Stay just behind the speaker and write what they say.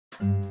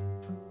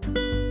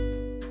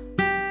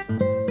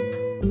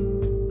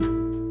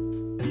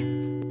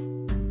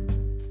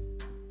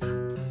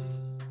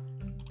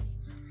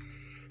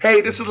Hey,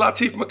 this is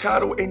Latif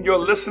Mercado, and you're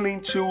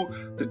listening to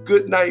the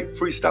Goodnight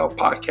Freestyle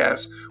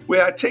podcast,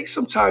 where I take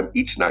some time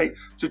each night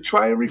to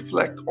try and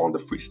reflect on the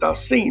freestyle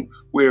scene,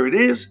 where it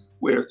is,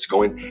 where it's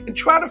going, and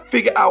try to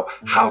figure out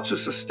how to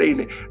sustain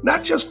it,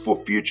 not just for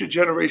future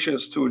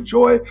generations to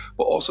enjoy,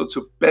 but also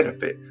to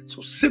benefit.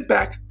 So sit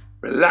back,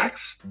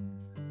 relax,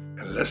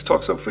 and let's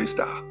talk some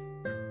freestyle.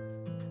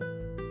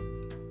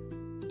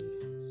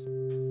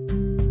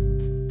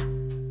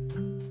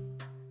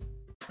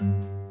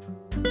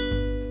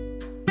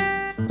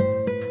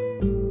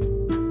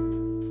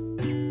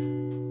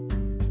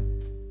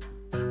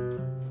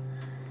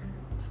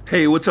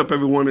 Hey, what's up,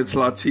 everyone? It's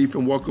Latif,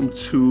 and welcome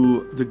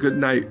to the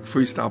Goodnight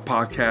Freestyle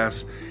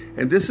podcast.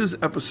 And this is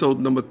episode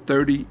number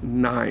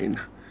 39.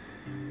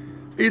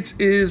 It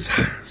is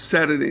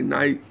Saturday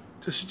night,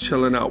 just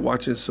chilling out,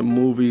 watching some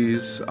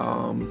movies.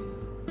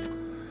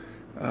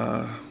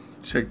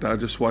 Checked out,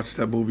 just watched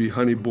that movie,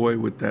 Honey Boy,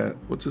 with that,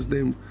 what's his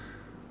name?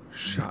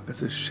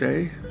 Is it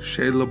Shea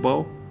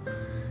LaBeouf?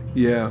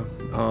 Yeah,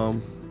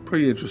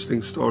 pretty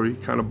interesting story,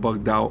 kind of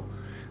bugged out.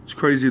 It's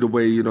crazy the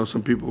way,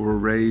 some people were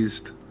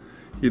raised.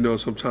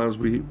 Sometimes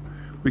we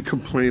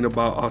complain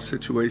about our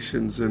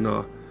situations and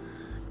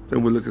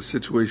then we look at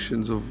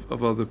situations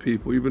of other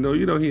people, even though,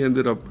 he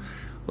ended up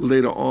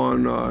later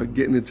on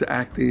getting into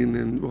acting,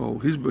 and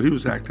he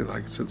was acting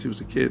like since he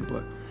was a kid,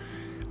 but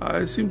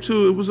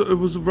it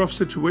was a rough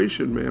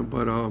situation, man.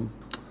 But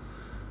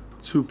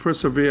to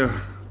persevere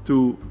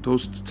through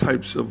those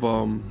types of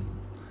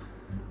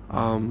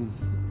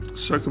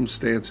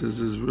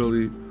circumstances is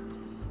really,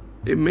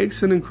 it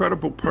makes an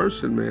incredible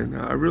person, man.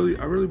 I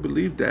really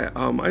believe that.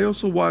 I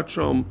also watch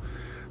the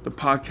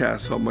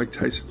podcast, Mike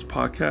Tyson's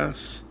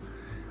podcast.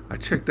 I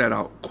check that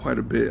out quite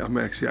a bit. I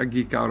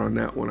geek out on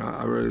that one.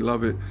 I really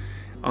love it.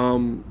 I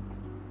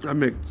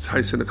met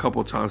Tyson a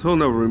couple of times. He'll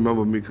never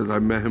remember me because I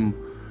met him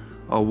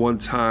one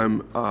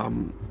time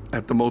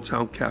at the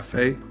Motown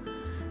Cafe.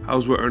 I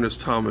was with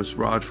Ernest Thomas,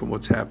 Raj from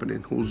What's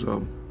Happening, who's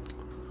a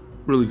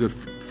really good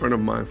friend of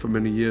mine for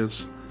many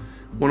years.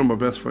 One of my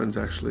best friends,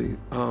 actually.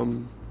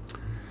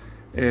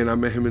 And I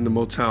met him in the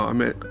Motown. I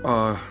met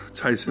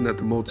Tyson at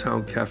the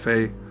Motown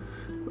Cafe.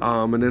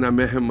 And then I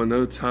met him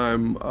another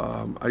time.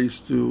 Where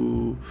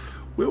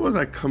was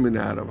I coming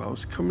out of? I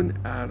was coming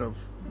out of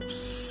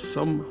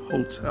some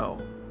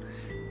hotel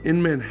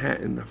in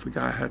Manhattan. I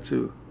forgot I had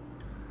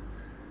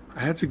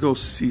to go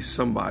see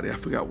somebody. I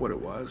forgot what it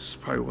was.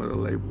 Probably one of the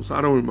labels.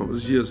 I don't remember. It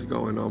was years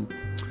ago. And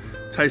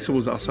Tyson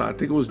was outside. I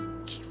think it was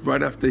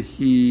right after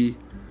he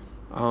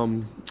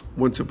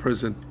went to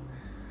prison.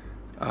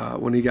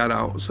 When he got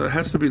out. So it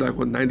has to be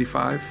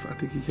 95, I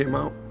think he came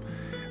out.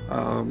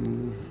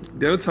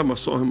 The other time I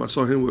saw him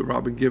with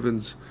Robin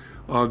Givens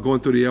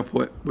going through the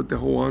airport with the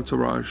whole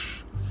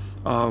entourage.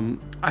 I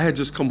had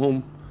just come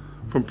home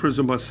from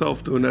prison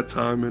myself during that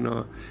time, and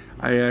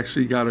I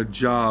actually got a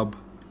job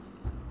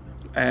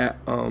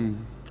at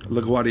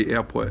LaGuardia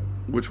Airport,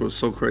 which was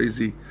so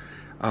crazy.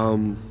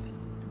 I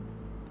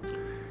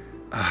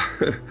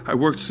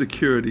worked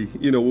security.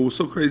 What was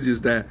so crazy is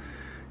that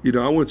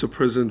I went to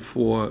prison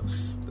for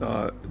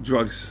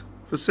drugs,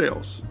 for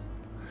sales.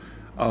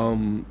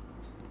 And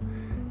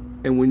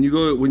when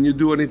you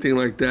do anything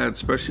like that,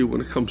 especially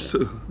when it comes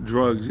to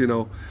drugs,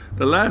 the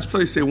last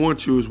place they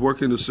want you is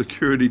working the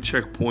security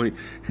checkpoint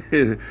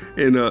in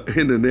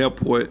an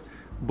airport.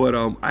 But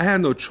I had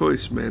no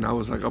choice, man. I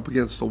was up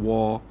against the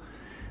wall,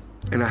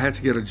 and I had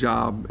to get a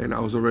job, and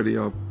I was already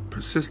a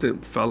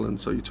persistent felon.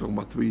 So you're talking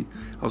about I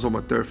was on my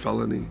third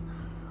felony,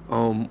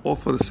 all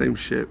for the same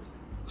shit,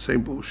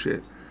 same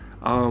bullshit.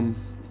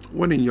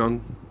 Went in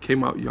young,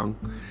 came out young.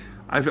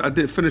 I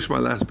did finish my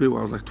last bid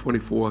when I was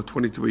 24,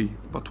 23,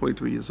 about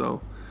 23 years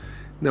old.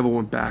 Never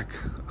went back.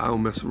 I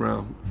don't mess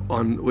around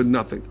with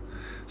nothing.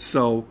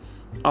 So,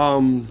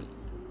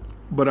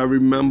 but I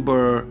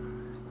remember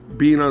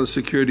being on the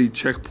security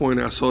checkpoint.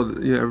 I saw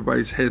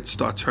everybody's head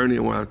start turning,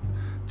 and when I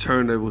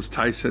turned, it was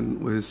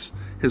Tyson with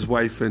his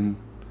wife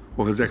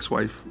his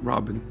ex-wife,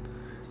 Robin.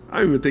 I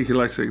don't even think he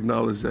likes to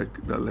acknowledge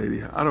that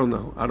lady. I don't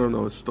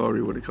know his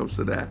story when it comes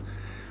to that.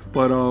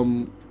 But,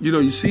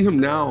 you see him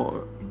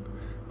now.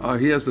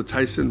 He has the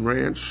Tyson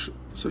Ranch.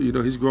 So,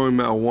 he's growing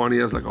marijuana. He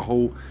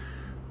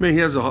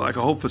has a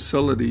whole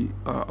facility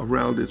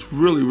around it. It's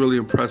really, really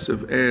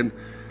impressive. And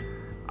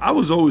I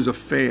was always a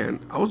fan.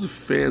 I was a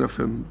fan of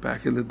him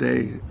back in the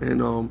day.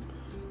 And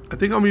I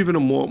think I'm even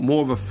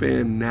more of a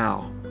fan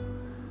now.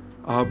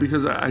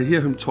 Because I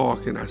hear him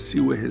talk and I see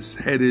where his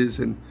head is.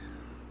 And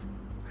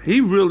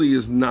he really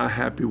is not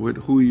happy with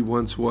who he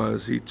once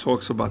was. He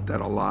talks about that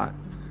a lot.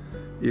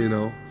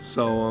 But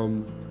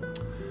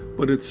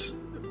it's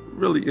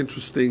really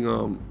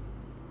interesting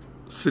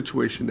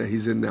situation that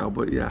he's in now.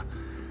 But yeah,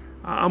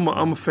 I'm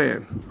a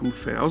fan. I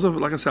was I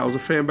was a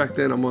fan back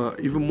then. I'm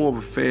even more of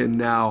a fan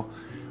now,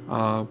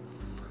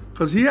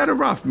 because he had it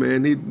rough,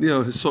 man.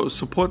 His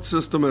support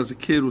system as a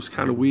kid was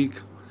kind of weak.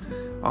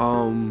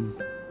 I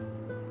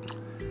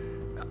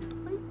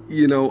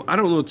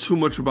don't know too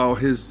much about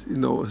his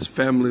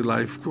family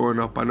life growing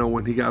up. I know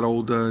when he got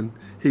older and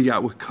he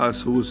got with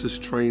Cuss, who was his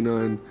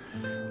trainer, and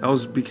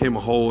became a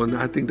whole, and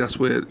I think that's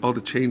where all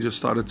the changes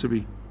started to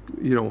be,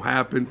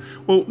 happen.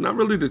 Well, not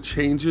really the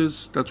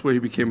changes. That's where he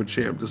became a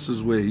champ. This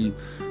is where he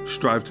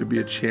strived to be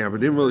a champ. It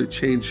didn't really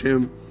change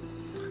him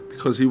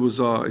because he was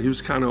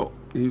kind of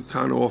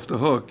off the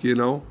hook,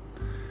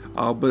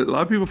 But a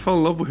lot of people fell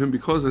in love with him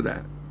because of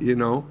that, It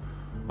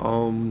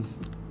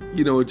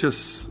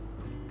just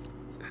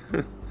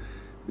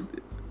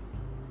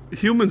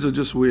humans are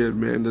just weird,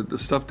 man. The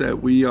stuff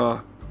that we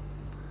go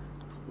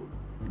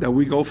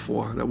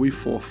for, that we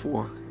fall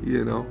for,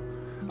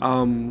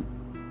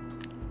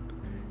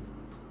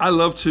 I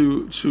love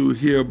to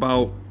hear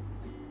about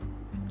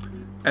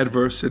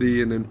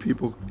adversity and then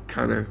people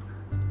kind of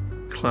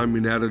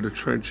climbing out of the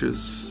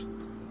trenches.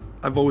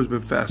 I've always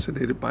been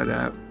fascinated by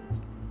that.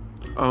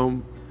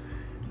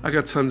 I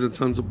got tons and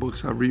tons of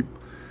books I read.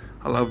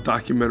 I love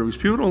documentaries.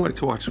 People don't like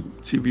to watch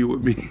TV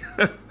with me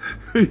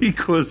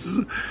because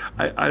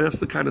that's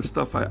the kind of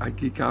stuff I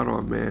geek out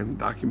on, man.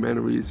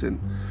 Documentaries and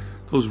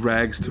those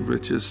rags to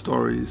riches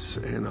stories.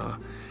 And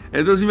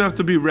it doesn't even have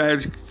to be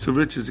rags to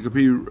riches. It could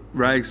be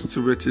rags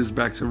to riches,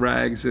 back to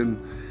rags. And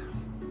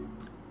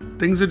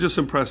things are just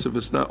impressive.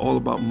 It's not all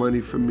about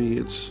money for me.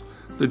 It's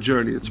the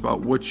journey. It's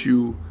about what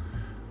you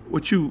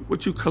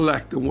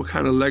collect and what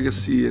kind of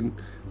legacy, and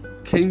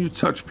can you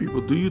touch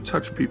people? Do you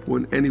touch people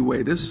in any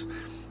way?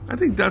 I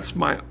think that's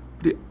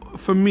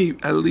for me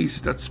at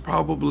least, that's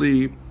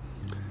probably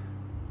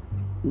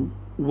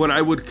what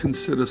I would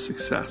consider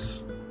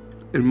success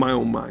in my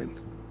own mind.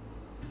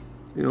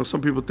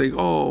 Some people think,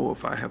 oh,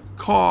 if I have a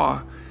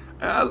car.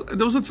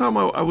 There was a time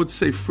I would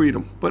say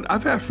freedom, but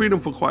I've had freedom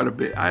for quite a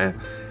bit. I've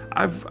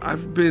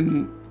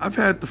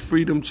had the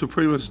freedom to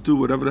pretty much do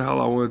whatever the hell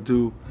I want to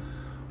do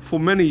for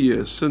many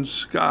years,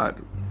 since God,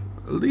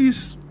 at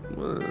least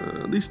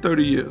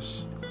 30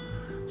 years.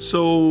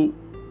 So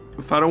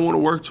if I don't want to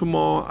work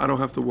tomorrow, I don't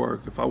have to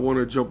work. If I want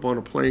to jump on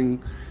a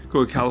plane,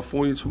 go to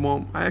California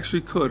tomorrow, I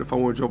actually could. If I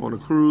want to jump on a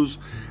cruise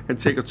and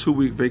take a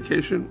 2-week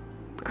vacation,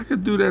 I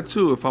could do that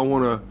too. If I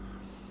want to,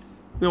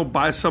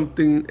 buy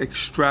something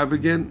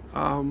extravagant,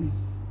 I'll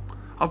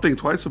think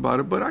twice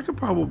about it, but I could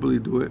probably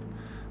do it.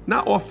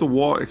 Not off the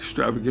wall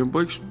extravagant,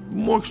 but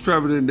more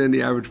extravagant than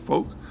the average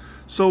folk.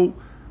 So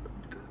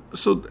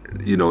that's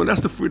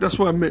that's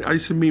what I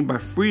used to mean by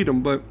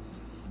freedom, but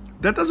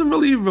that doesn't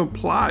really even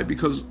apply,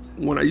 because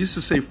when I used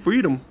to say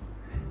freedom,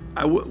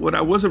 what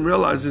I wasn't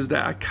realizing is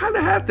that I kind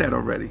of had that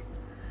already.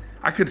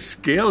 I could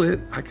scale it.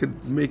 I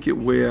could make it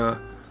where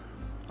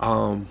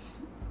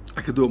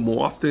I could do it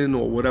more often,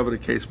 or whatever the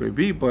case may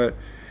be. But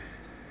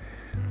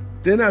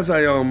then as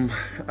I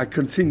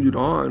continued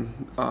on,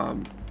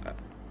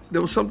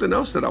 there was something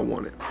else that I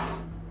wanted,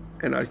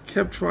 and I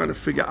kept trying to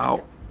figure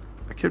out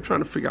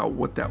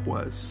what that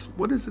was.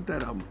 What is it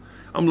that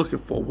I'm looking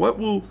for? What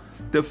will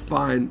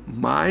define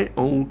my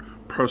own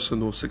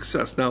personal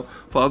success? Now,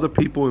 for other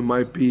people, it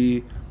might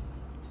be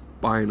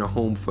buying a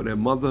home for their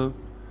mother,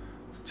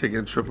 taking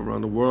a trip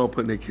around the world,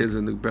 putting their kids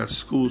in the best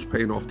schools,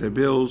 paying off their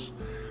bills,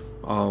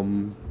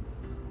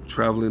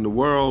 traveling the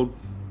world,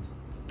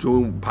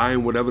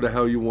 buying whatever the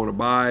hell you want to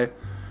buy.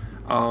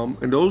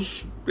 And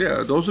those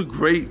are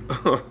great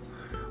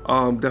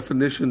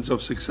definitions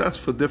of success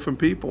for different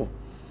people.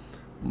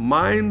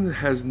 Mine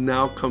has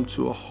now come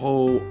to a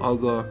whole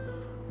other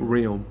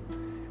realm.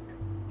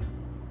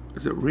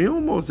 Is it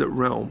realm or is it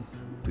realm?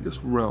 I think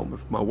it's realm.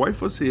 If my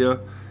wife was here,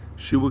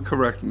 she would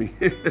correct me.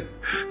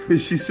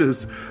 She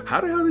says,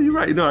 "How the hell do you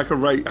write?" I can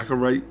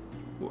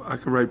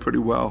write pretty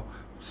well.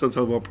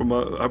 Sometimes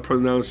I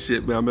pronounce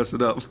shit, man, I mess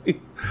it up.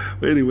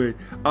 But anyway,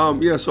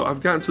 so I've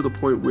gotten to the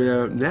point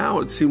where now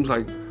it seems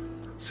like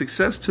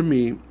success to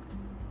me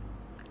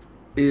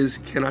is,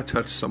 can I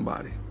touch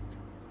somebody?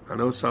 I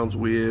know it sounds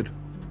weird.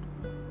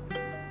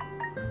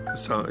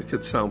 It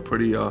could sound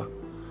pretty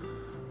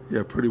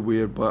pretty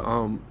weird, but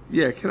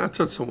can I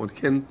touch someone?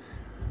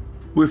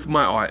 With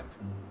my art,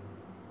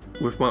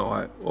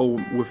 or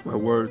with my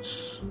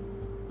words,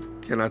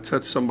 can I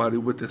touch somebody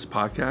with this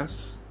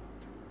podcast?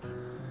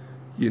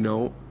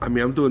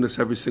 I'm doing this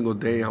every single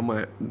day. I'm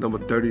at number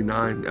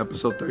 39,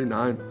 episode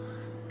 39.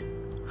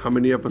 How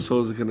many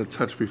episodes are going to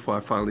touch before I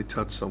finally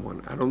touch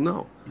someone? I don't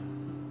know.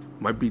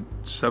 Might be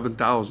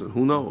 7,000.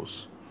 Who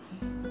knows?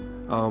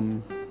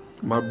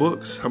 My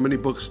books. How many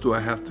books do I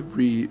have to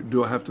read?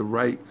 Do I have to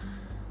write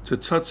to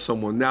touch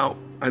someone? Now,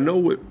 I know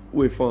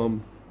with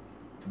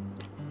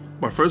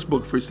my first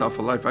book, Freestyle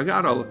for Life, I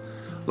got a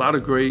lot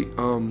of great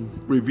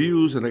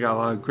reviews, and I got a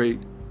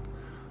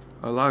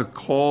lot of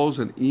calls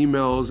and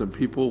emails, and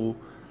people.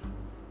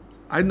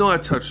 I know I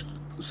touched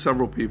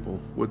several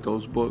people with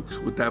those books,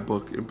 with that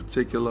book in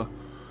particular.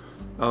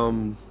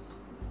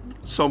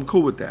 So I'm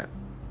cool with that.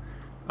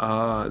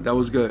 That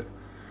was good.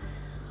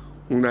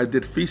 When I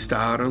did Freestyle,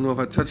 I don't know if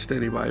I touched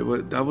anybody,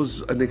 but that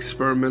was an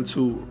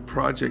experimental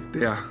project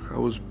there. I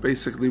was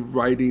basically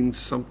writing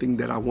something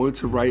that I wanted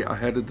to write. I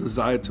had a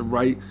desire to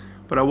write,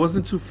 but I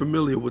wasn't too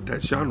familiar with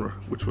that genre,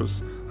 which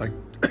was like,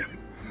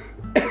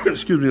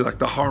 like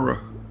the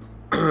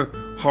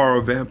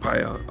horror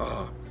vampire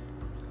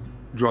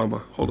drama.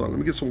 Hold on, let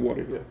me get some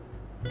water here.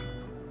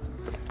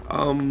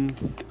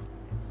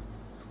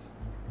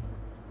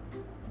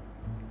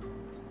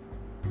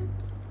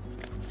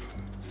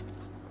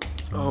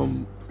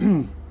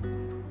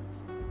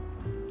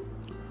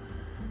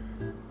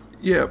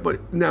 Yeah,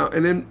 but now,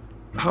 and then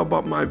how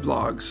about my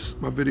vlogs,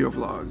 my video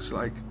vlogs?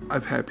 Like,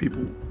 I've had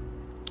people,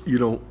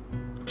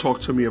 talk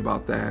to me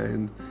about that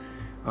and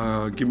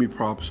give me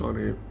props on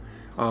it.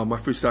 My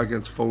freestyle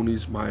against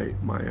phonies,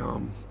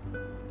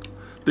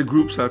 the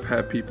groups I've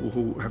had people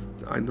who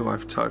I know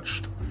I've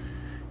touched,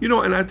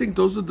 and I think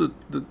those are the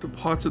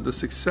parts of the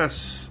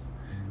success.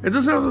 It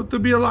doesn't have to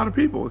be a lot of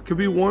people. It could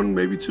be one,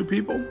 maybe two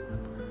people.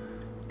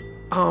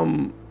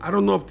 I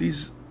don't know if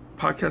these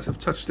podcasts have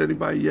touched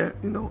anybody yet.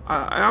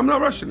 I'm not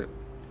rushing it.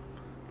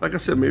 Like I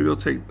said, maybe it'll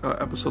take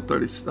episode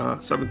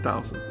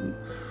 37,000.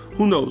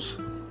 Who knows?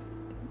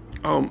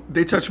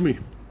 They touch me.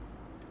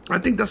 I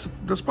think that's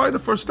probably the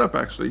first step,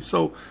 actually.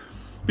 So,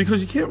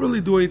 because you can't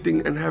really do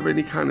anything and have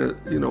any kind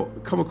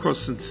of, come across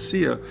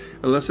sincere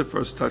unless it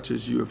first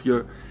touches you. If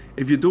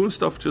you're doing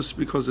stuff just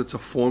because it's a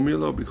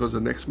formula, because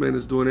the next man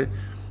is doing it,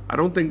 I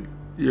don't think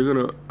you're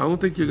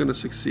gonna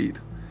succeed.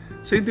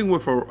 Same thing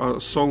with a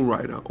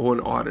songwriter or an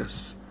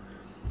artist.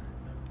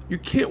 You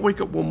can't wake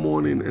up one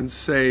morning and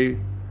say,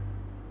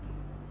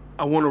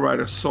 I want to write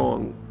a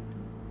song.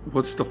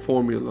 What's the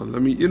formula?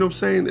 You know what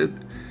I'm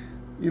saying?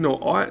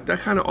 Art, that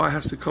kind of art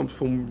has to come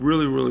from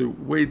really, really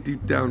way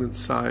deep down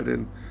inside,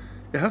 and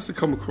it has to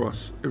come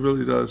across. It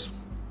really does.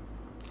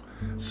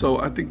 So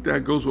I think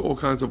that goes with all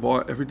kinds of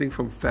art, everything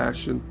from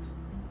fashion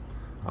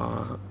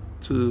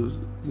to,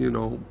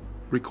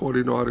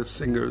 recording artists,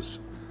 singers,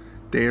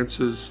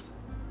 dancers,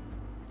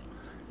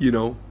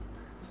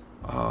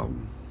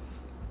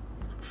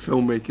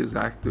 filmmakers,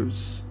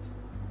 actors,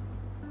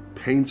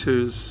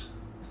 painters,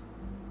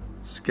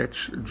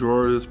 sketch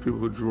drawers, people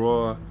who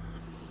draw,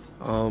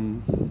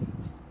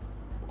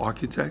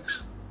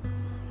 architects.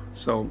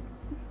 So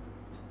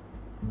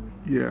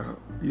yeah,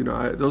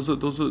 those are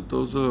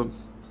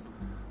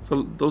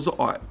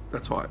art.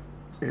 That's art,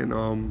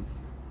 and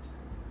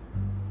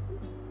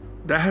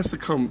that has to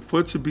come, for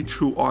it to be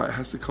true art, it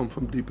has to come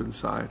from deep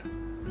inside.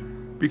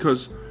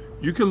 Because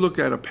you can look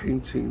at a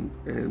painting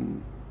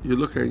and you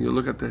look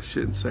at that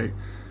shit and say,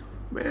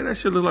 man, that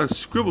shit look like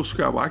scribble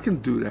scrabble. I can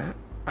do that.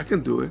 I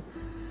can do it.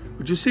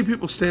 But you see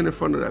people stand in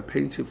front of that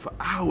painting for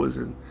hours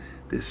and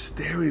they're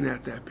staring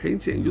at that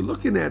painting, and you're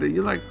looking at it and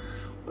you're like,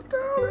 what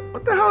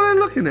the hell are they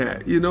looking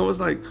at? It's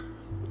like,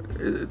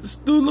 this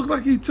dude looked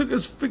like he took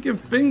his freaking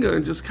finger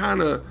and just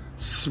kind of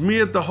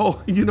smeared the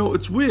whole,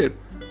 it's weird.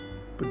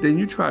 But then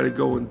you try to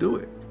go and do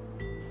it,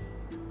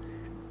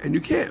 and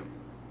you can't.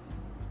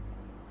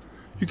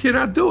 You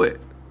cannot do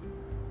it.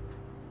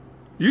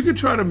 You can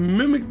try to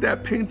mimic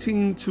that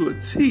painting to a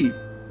T.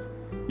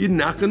 You're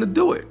not going to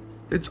do it.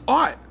 It's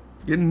art.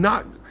 You're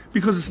not,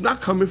 because it's not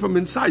coming from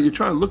inside. You're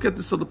trying to look at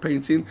this other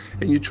painting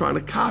and you're trying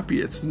to copy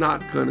it. It's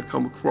not going to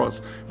come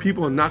across.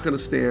 People are not going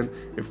to stand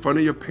in front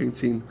of your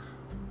painting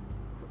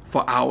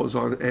for hours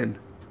on end.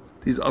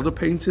 These other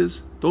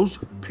painters, those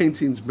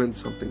paintings meant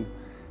something.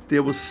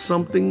 There was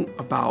something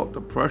about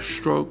the brush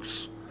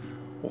strokes,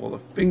 or the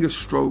finger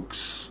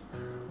strokes,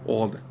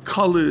 or the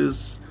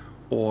colors,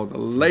 or the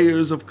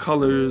layers of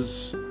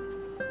colors,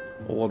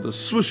 or the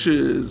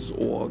swooshes,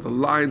 or the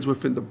lines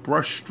within the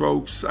brush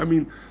strokes. I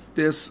mean,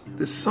 there's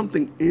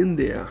something in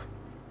there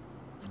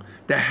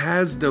that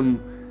has them,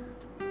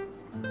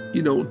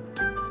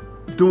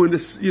 doing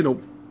this,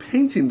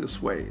 painting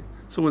this way.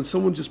 So when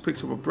someone just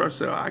picks up a brush,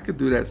 say, oh, I could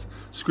do that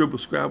scribble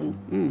scrabble.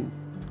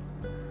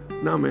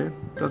 Nah, man,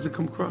 doesn't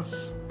come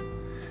across.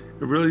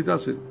 It really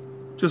doesn't.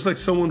 Just like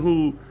someone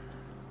who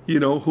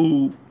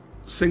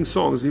sings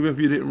songs, even if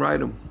you didn't write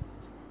them.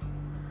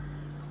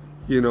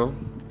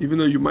 Even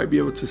though you might be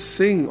able to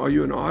sing, are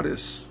you an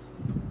artist?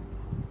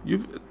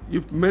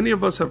 Many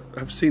of us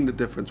have seen the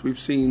difference. We've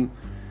seen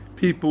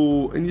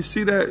people, and you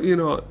see that,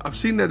 I've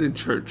seen that in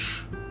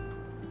church.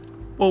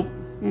 Well,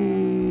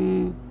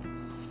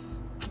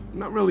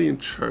 not really in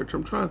church.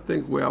 I'm trying to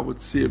think where I would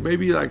see it.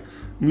 Maybe like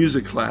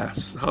music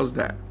class. How's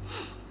that?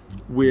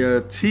 Where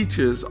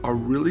teachers are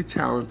really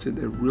talented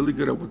and really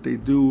good at what they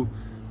do,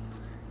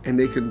 and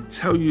they can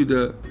tell you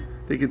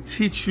they can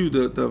teach you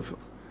the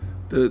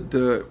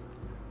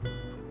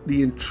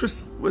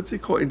what's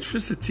it called?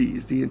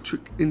 Intricacies, the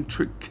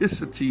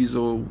intricacies,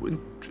 or you know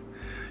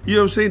what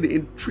I'm saying?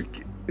 The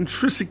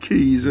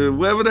intricacies, or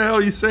whatever the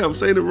hell you say. I'm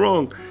saying it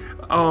wrong.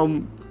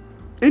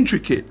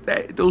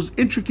 Intricate. Those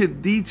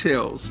intricate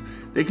details,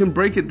 they can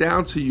break it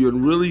down to you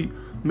and really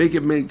make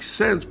it make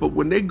sense. But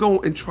when they go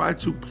and try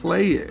to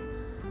play it,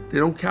 they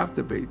don't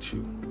captivate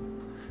you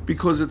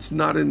because it's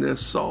not in their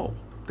soul.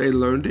 They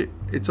learned it.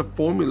 It's a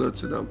formula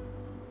to them,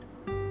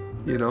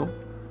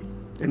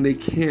 and they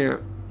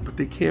can't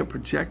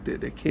project it.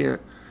 They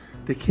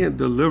can't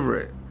deliver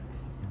it.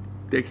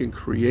 They can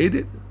create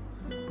it,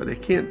 but they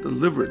can't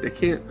deliver it. They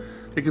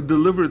can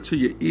deliver it to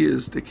your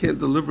ears. They can't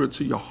deliver it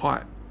to your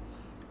heart.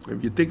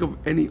 If you think of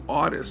any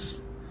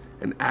artist,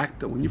 an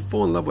actor, when you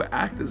fall in love with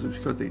actors, it's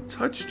because they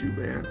touched you,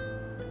 man.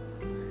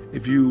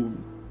 If you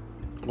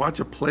watch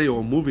a play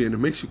or a movie and it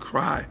makes you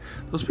cry.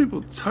 Those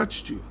people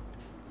touched you.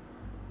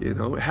 You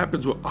know, it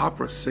happens with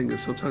opera singers.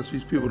 Sometimes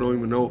these people don't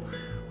even know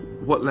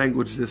what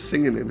language they're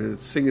singing in, and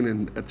it's singing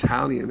in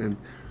Italian, and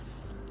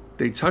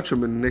they touch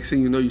them, and the next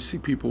thing you know, you see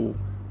people,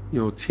 you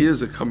know,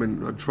 tears are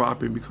coming or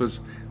dropping because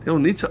they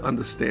don't need to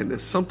understand.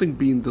 There's something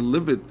being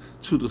delivered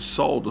to the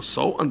soul. The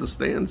soul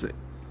understands it.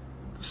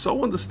 The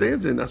soul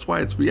understands it, and that's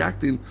why it's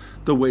reacting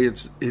the way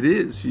it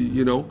is,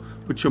 you know.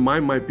 But your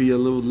mind might be a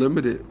little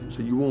limited,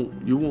 so you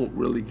won't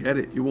really get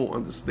it. You won't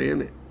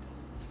understand it.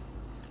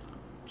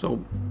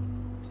 So,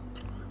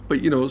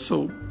 but you know,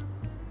 so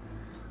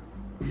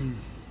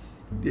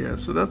yeah,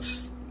 so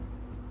that's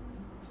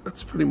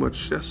pretty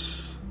much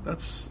that's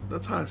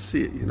how I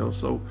see it, you know.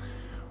 So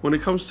when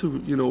it comes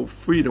to, you know,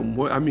 freedom,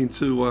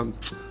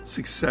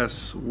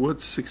 success,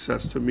 what's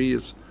success to me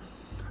is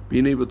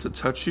being able to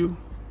touch you,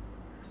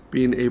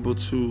 being able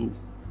to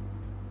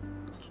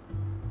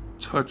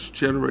touch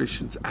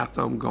generations after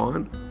I'm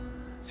gone.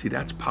 See,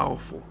 that's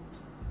powerful.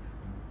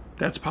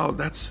 That's power.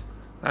 That's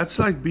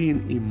like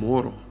being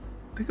immortal.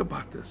 Think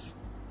about this.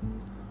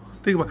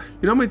 You know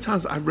how many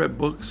times I've read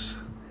books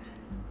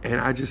and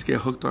I just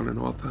get hooked on an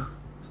author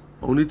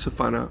only to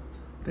find out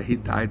that he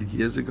died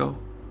years ago?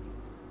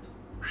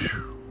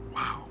 Whew,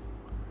 wow.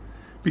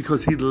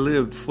 Because he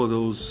lived for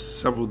those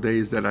several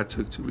days that I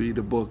took to read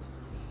the book.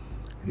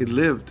 He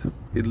lived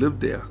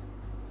there.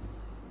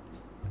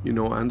 You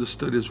know, I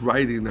understood his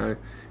writing,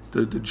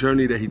 the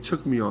journey that he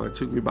took me on. It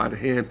took me by the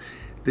hand.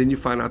 Then you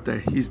find out that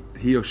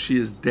he or she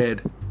is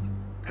dead.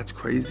 That's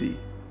crazy.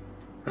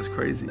 That's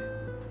crazy.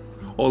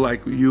 Or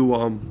like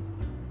you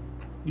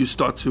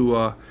start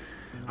to,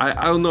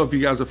 I don't know if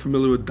you guys are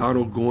familiar with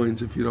Donald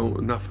Goines. If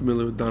you're not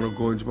familiar with Donald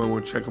Goines, you might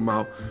want to check him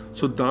out.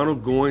 So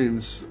Donald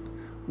Goines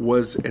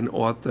was an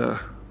author,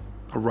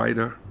 a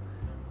writer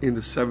in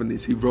the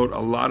 70s. He wrote a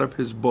lot of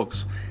his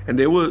books, and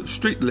they were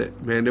street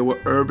lit, man. They were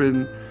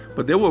urban,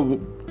 but they were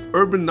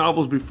urban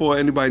novels before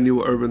anybody knew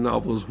what urban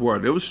novels were.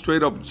 They were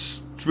straight up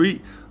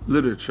street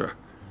literature.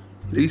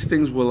 These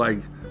things were like,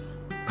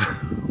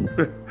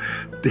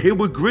 they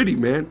were gritty,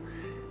 man.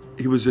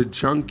 He was a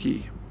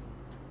junkie,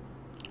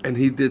 and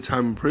he did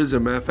time in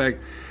prison. Matter of fact,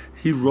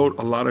 he wrote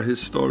a lot of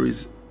his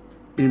stories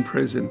in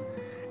prison.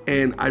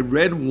 And I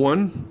read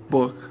one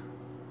book.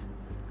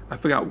 I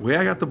forgot where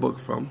I got the book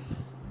from.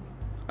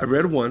 I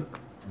read one,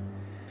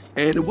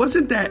 and it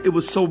wasn't that it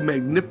was so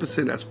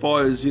magnificent as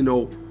far as, you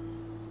know,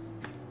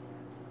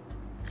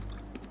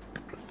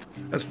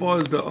 as far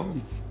as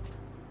the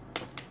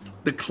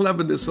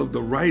cleverness of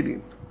the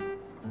writing.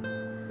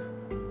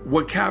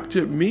 What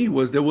captured me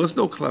was there was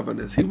no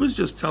cleverness. He was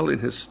just telling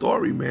his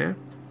story, man.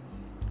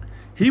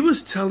 He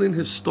was telling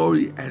his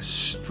story as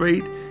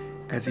straight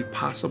as he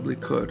possibly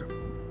could.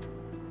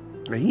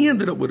 And he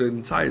ended up with an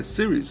entire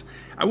series.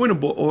 I went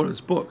and bought all his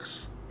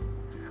books.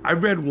 I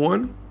read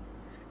one,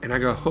 and I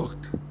got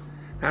hooked.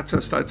 That's when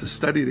I started to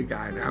study the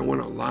guy, and I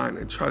went online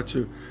and tried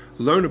to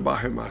learn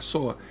about him. I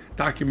saw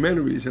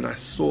documentaries, and I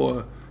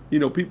saw, you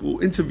know,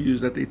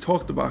 interviews that they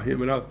talked about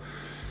him, and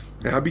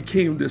I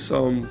became this,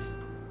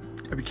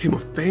 I became a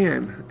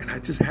fan, and I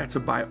just had to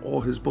buy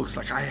all his books.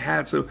 Like, I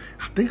had to.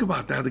 Think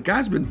about that. The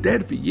guy's been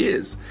dead for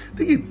years. I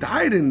think he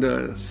died in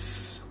the,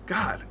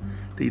 God,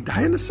 did he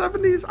die in the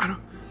 70s?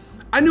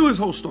 I knew his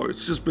whole story.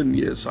 It's just been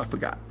years, so I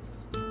forgot.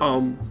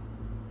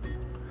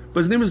 But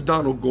his name is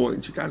Donald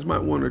Goines. You guys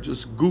might want to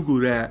just Google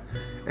that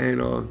and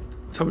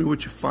tell me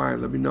what you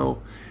find. Let me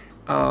know.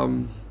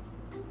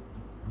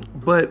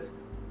 But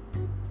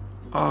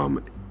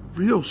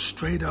real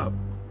straight up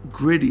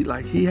gritty.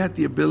 Like, he had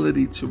the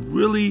ability to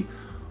really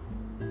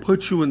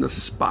put you in the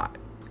spot.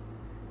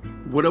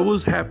 Whatever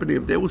was happening,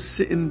 if they were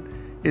sitting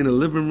in a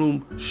living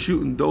room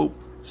shooting dope,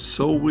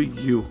 so were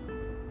you.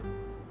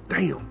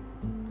 Damn.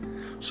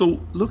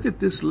 So look at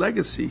this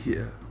legacy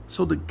here.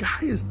 So the guy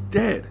is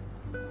dead,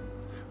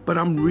 but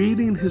I'm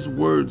reading his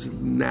words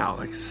now,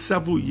 like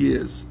several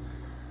years,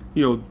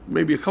 you know,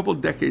 maybe a couple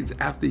of decades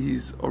after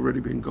he's already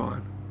been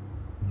gone.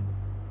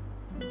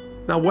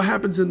 Now, what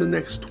happens in the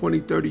next 20,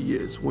 30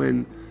 years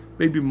when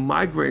maybe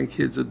my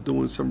grandkids are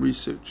doing some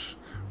research,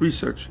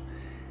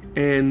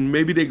 and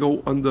maybe they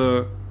go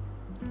under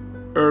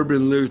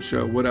urban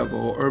literature, whatever,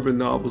 or urban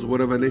novels,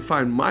 whatever, and they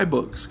find my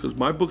books, because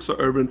my books are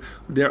urban,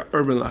 they're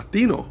urban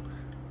Latino,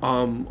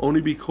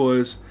 only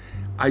because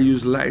I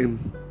use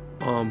Latin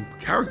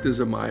characters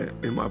in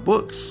my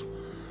books.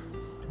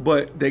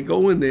 But they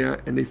go in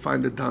there and they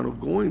find the Donald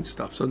Goines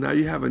stuff. So now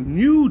you have a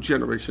new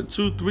generation,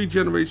 2-3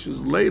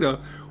 generations later,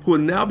 who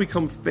have now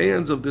become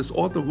fans of this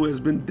author who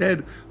has been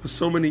dead for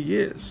so many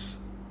years,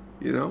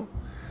 you know?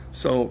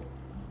 So,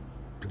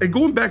 and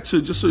going back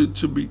to, just so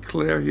to be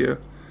clear here,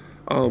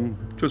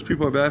 because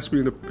people have asked me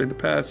in the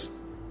past,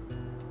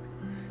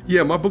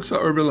 yeah, my books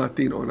are urban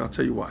Latino, and I'll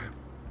tell you why,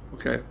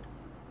 okay?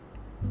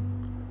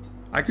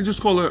 I could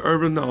just call it an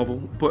urban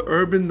novel, but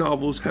urban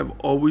novels have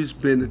always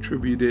been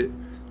attributed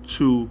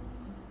to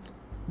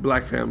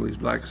black families,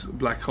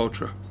 black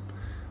culture,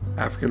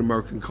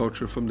 African-American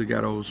culture from the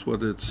ghettos,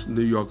 whether it's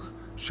New York,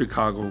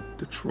 Chicago,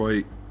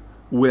 Detroit,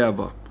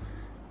 wherever.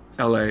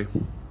 LA,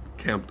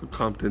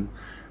 Compton,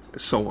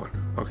 and so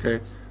on,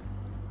 okay?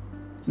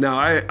 Now,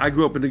 I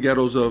grew up in the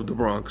ghettos of the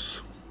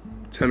Bronx,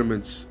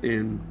 tenements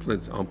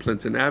on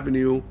Clinton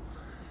Avenue,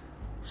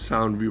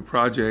 Soundview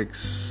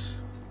Projects,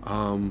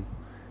 and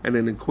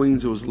then in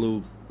Queens it was a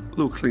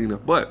little cleaner.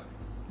 But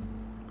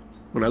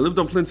when I lived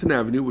on Clinton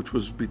Avenue, which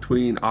was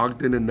between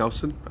Ogden and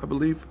Nelson, I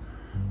believe,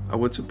 I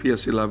went to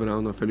PS 11. I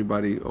don't know if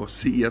anybody, or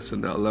CES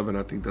in the 11,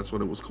 I think that's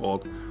what it was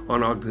called,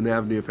 on Ogden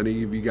Avenue. If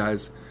any of you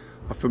guys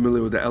are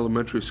familiar with the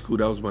elementary school,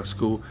 that was my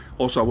school.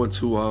 Also, I went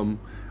to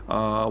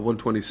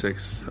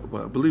 126.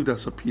 I believe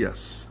that's a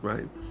PS,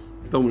 right?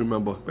 Don't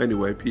remember.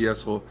 Anyway,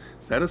 PS, or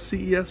is that a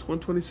CES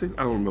 126?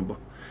 I don't remember.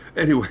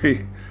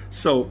 Anyway,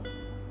 so,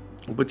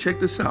 but check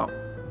this out.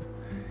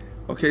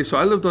 Okay, so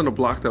I lived on a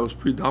block that was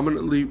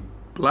predominantly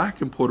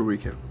black and Puerto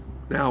Rican.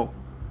 Now,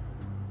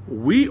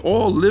 we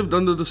all lived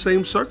under the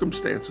same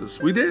circumstances.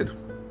 We did.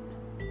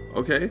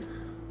 Okay?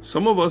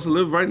 Some of us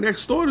lived right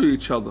next door to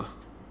each other.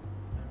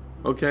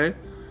 Okay?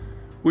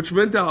 Which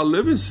meant that our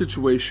living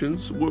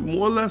situations were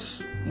more or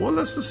less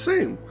the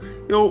same.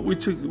 You know,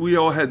 we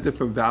all had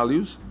different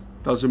values.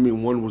 Doesn't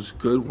mean one was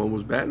good, one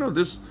was bad. No,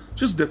 this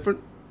just different.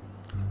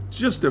 It's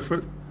just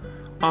different.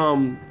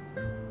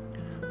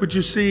 But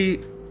you see,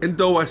 and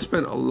though I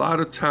spent a lot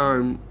of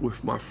time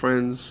with my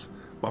friends,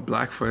 my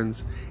black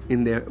friends,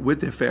 with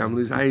their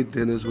families, I ate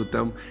dinners with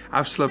them,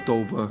 I've slept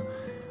over,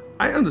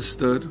 I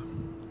understood.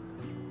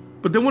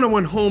 But then when I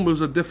went home,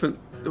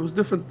 there was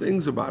different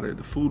things about it.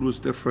 The food was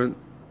different.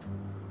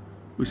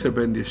 We said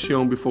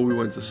bendición before we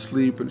went to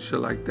sleep and shit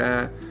like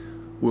that.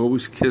 We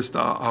always kissed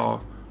our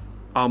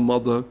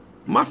mother.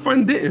 My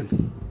friend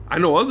didn't. I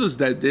know others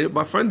that did.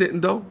 My friend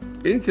didn't, though.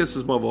 He didn't kiss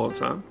his mother all the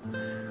time.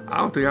 I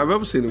don't think I've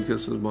ever seen him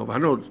kiss his mother. I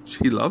know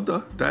he loved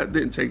her. That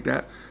didn't take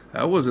that.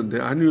 That wasn't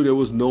there. I knew there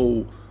was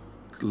no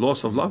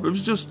loss of love. It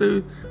was just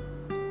they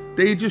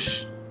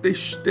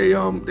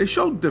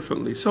showed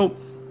differently. So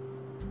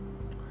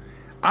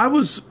I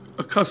was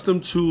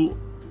accustomed to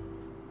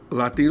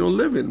Latino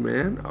living,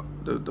 man.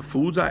 The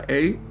foods I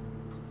ate,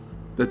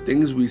 the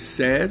things we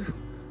said,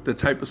 the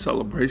type of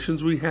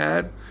celebrations we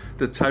had,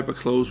 the type of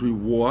clothes we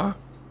wore,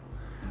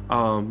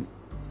 and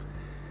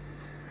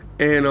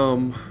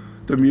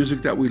the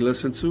music that we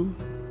listened to.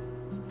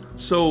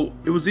 So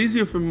it was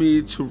easier for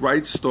me to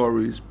write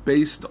stories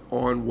based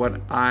on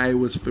what I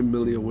was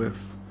familiar with.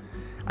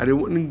 I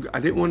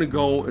didn't want to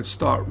go and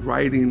start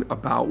writing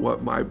about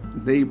what my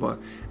neighbor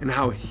and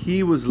how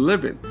he was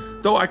living.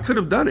 Though I could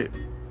have done it.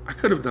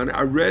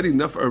 I read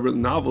enough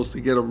urban novels to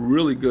get a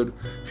really good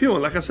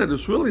feeling. Like I said,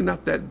 it's really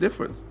not that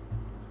different.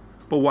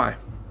 But why?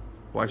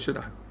 Why should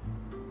I?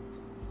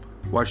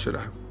 Why should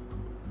I?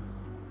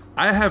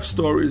 I have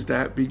stories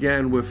that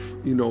began with,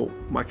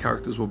 my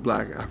characters were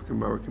black, African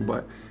American,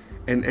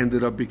 and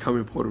ended up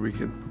becoming Puerto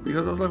Rican.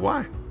 Because I was like,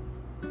 why?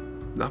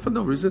 Not for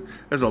no reason.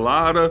 There's a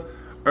lot of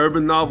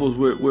urban novels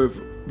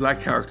with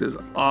black characters,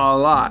 a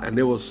lot. And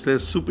there's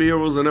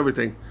superheroes and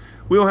everything.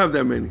 We don't have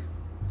that many.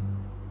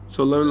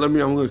 So I'm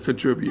going to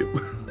contribute,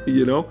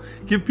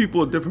 give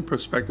people a different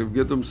perspective,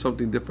 give them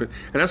something different.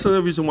 And that's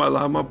another reason why a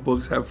lot of my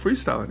books have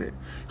freestyle in it.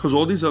 Because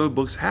all these other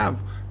books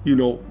have,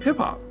 hip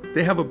hop.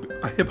 They have a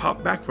hip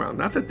hop background.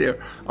 Not that they're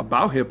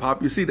about hip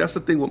hop. You see, that's the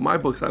thing with my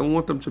books. I don't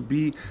want them to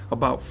be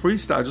about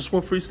freestyle. I just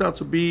want freestyle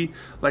to be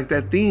like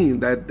that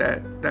theme,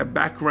 that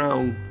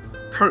background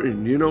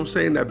curtain, you know what I'm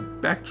saying?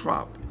 That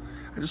backdrop.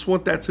 I just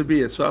want that to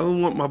be it. So I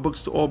don't want my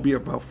books to all be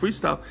about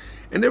freestyle.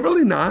 And they're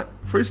really not.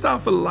 Freestyle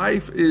for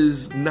Life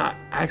is not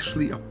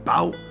actually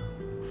about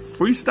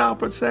freestyle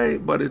per se,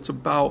 but it's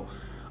about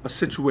a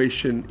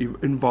situation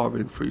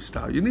involving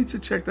freestyle. You need to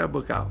check that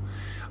book out.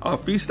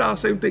 Freestyle,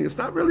 same thing. It's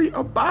not really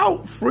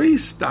about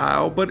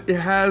freestyle, but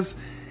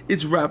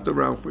it's wrapped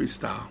around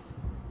freestyle.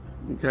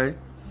 Okay?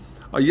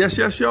 Yes,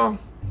 y'all.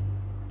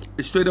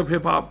 It's straight up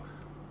hip hop,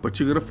 but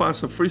you're going to find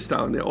some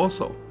freestyle in there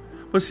also.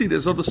 But see,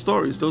 there's other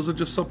stories. Those are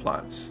just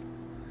subplots.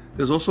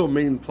 There's also a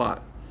main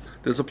plot.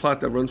 There's a plot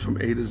that runs from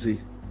A to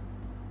Z.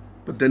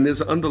 But then there's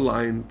an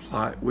underlying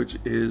plot, which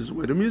is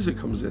where the music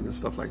comes in and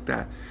stuff like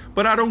that.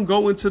 But I don't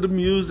go into the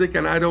music,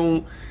 and I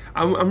think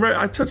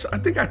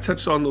I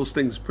touched on those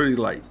things pretty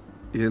light,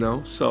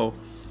 So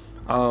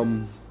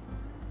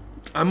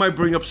I might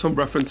bring up some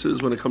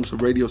references when it comes to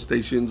radio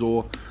stations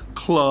or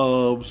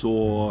clubs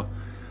or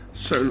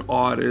certain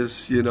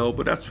artists,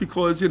 But that's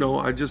because,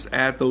 I just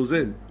add those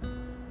in.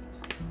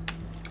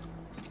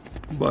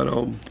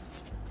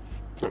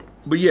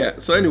 But yeah,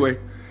 so anyway,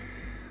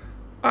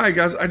 all right,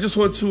 guys, I just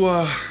want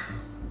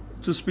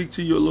to speak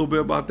to you a little bit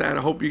about that.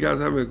 I hope you guys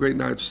are having a great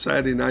night,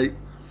 Saturday night.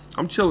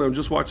 I'm chilling. I'm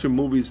just watching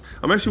movies.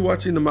 I'm actually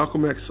watching the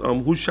Malcolm X,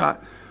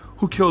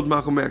 Who Killed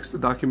Malcolm X, the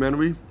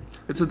documentary.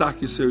 It's a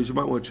docuseries. You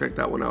might want to check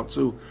that one out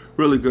too.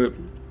 Really good.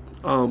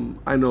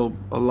 I know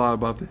a lot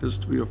about the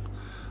history of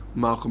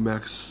Malcolm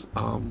X.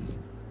 I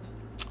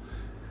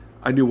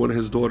knew one of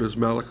his daughters,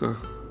 Malika,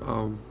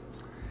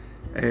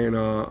 and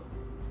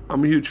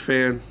I'm a huge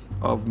fan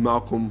of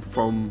Malcolm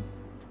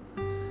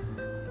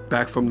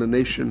back from the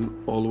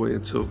nation all the way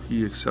until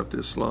he accepted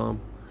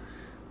Islam.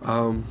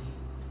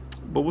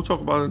 but we'll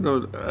talk about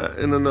it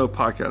in another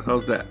podcast.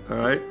 How's that? All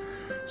right.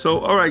 So,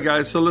 all right,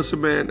 guys. So,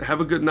 listen, man.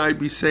 Have a good night.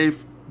 Be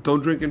safe.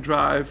 Don't drink and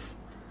drive.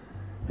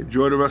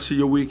 Enjoy the rest of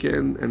your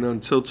weekend. And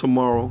until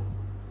tomorrow,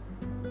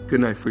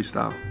 Goodnight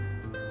Freestyle.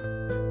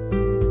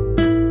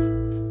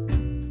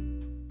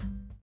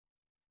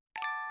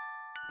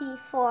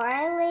 Before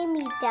I lay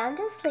me down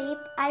to sleep,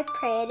 I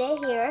pray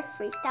to hear a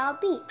freestyle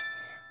beat.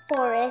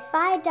 For if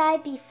I die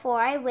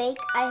before I wake,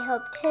 I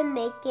hope to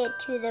make it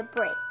to the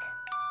break.